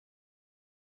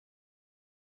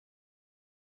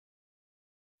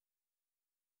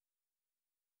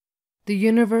The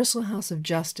Universal House of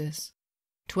Justice,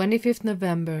 25th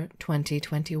November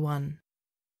 2021.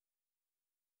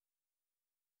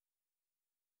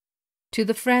 To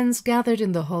the friends gathered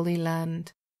in the Holy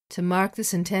Land to mark the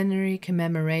centenary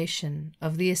commemoration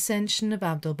of the Ascension of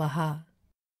Abdu'l-Baha,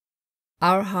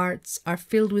 our hearts are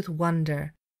filled with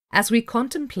wonder as we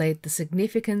contemplate the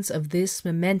significance of this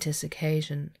momentous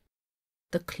occasion,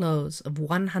 the close of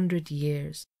 100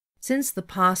 years since the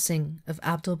passing of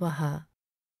Abdu'l-Baha.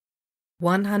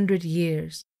 100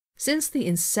 years since the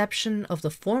inception of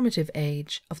the formative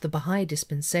age of the Baha'i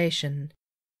dispensation,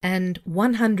 and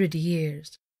 100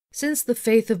 years since the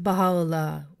faith of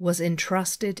Baha'u'llah was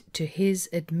entrusted to his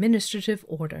administrative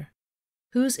order,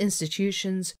 whose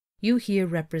institutions you here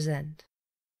represent.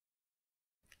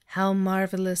 How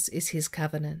marvelous is his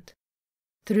covenant,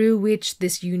 through which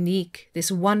this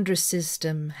wondrous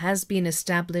system has been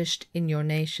established in your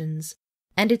nations,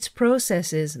 and its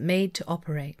processes made to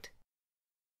operate.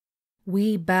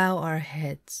 We bow our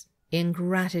heads in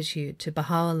gratitude to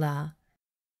Baha'u'llah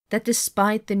that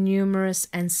despite the numerous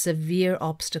and severe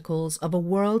obstacles of a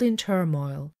world in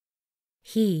turmoil,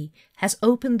 he has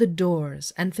opened the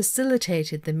doors and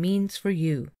facilitated the means for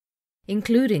you,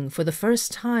 including for the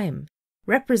first time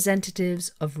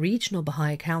representatives of regional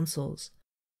Baha'i councils,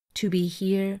 to be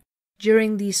here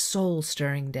during these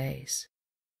soul-stirring days.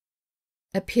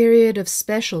 A period of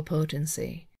special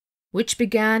potency, which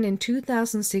began in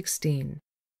 2016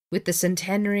 with the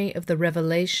centenary of the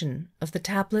revelation of the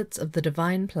tablets of the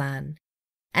Divine Plan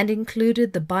and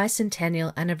included the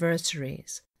bicentennial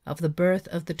anniversaries of the birth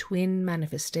of the twin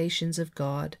manifestations of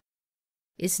God,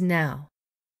 is now,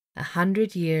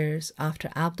 100 years after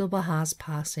Abdu'l-Baha's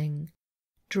passing,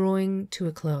 drawing to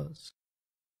a close.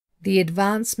 The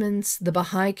advancements the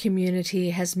Baha'i community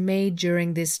has made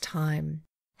during this time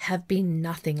have been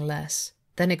nothing less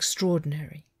than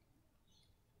extraordinary.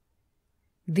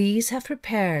 These have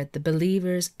prepared the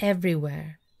believers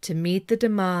everywhere to meet the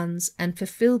demands and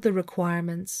fulfill the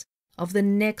requirements of the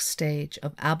next stage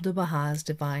of Abdu'l-Baha's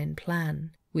divine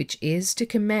plan, which is to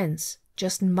commence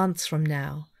just months from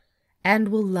now and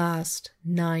will last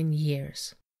 9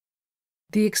 years.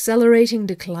 The accelerating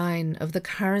decline of the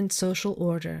current social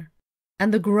order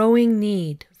and the growing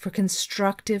need for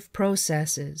constructive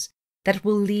processes that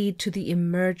will lead to the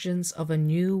emergence of a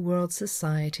new world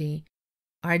society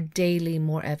are daily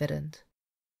more evident.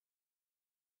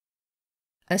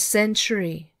 A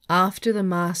century after the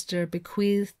Master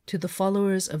bequeathed to the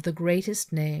followers of the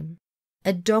greatest name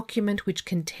a document which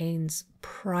contains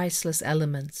priceless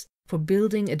elements for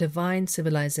building a divine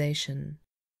civilization,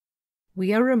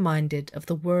 we are reminded of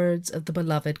the words of the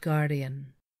beloved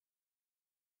guardian.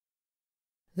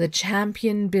 The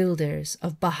champion builders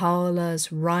of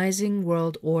Baha'u'llah's rising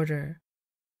world order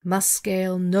must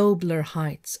scale nobler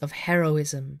heights of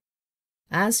heroism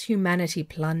as humanity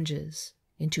plunges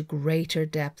into greater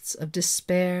depths of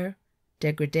despair,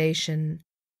 degradation,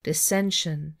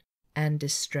 dissension, and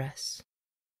distress.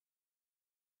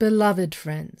 Beloved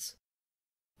friends,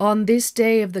 on this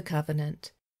day of the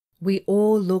covenant, we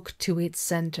all look to its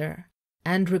center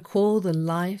and recall the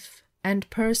life and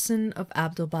person of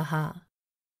Abdu'l-Baha,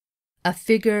 a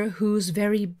figure whose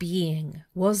very being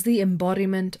was the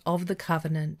embodiment of the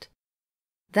covenant,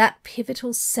 that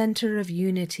pivotal center of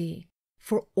unity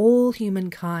for all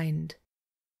humankind,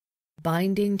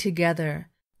 binding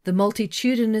together the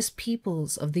multitudinous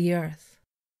peoples of the earth.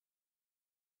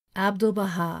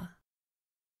 Abdu'l-Baha,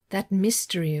 that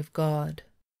mystery of God,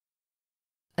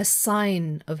 a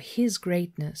sign of his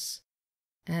greatness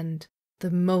and the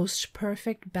most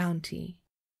perfect bounty,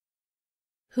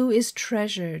 who is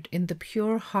treasured in the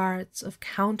pure hearts of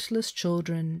countless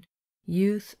children,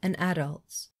 youth, and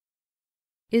adults,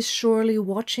 is surely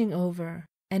watching over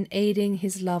and aiding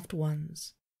his loved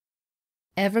ones,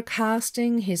 ever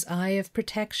casting his eye of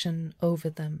protection over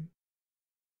them.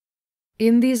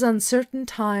 In these uncertain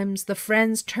times, the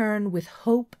friends turn with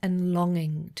hope and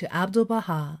longing to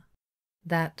Abdu'l-Baha,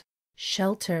 that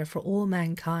shelter for all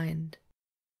mankind,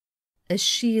 a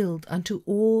shield unto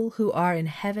all who are in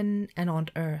heaven and on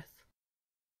earth,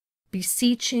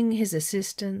 beseeching his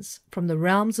assistance from the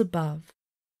realms above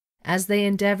as they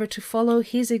endeavor to follow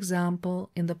his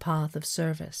example in the path of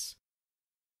service.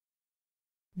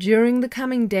 During the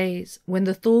coming days, when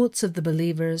the thoughts of the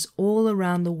believers all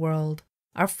around the world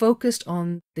are focused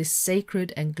on this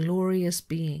sacred and glorious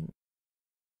being,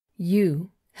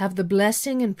 you have the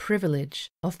blessing and privilege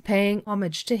of paying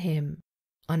homage to him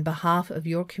on behalf of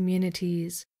your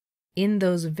communities in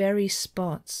those very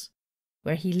spots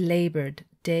where he labored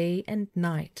day and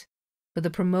night for the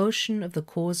promotion of the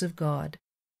cause of God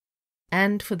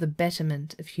and for the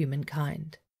betterment of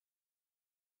humankind.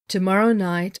 Tomorrow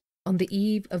night, on the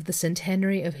eve of the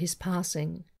centenary of his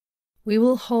passing, we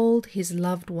will hold his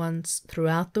loved ones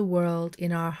throughout the world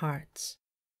in our hearts,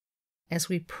 as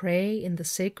we pray in the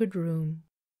sacred room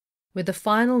where the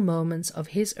final moments of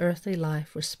his earthly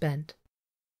life were spent.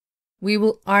 We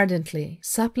will ardently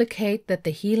supplicate that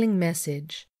the healing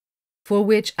message, for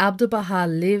which Abdu'l-Baha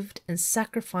lived and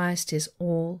sacrificed his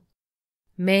all,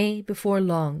 may, before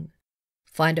long,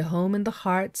 find a home in the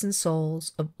hearts and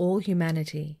souls of all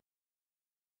humanity,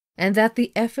 and that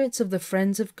the efforts of the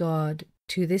friends of God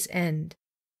to this end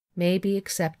may be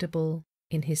acceptable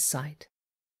in his sight.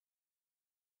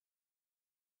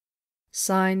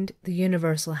 Signed, the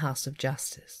Universal House of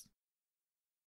Justice.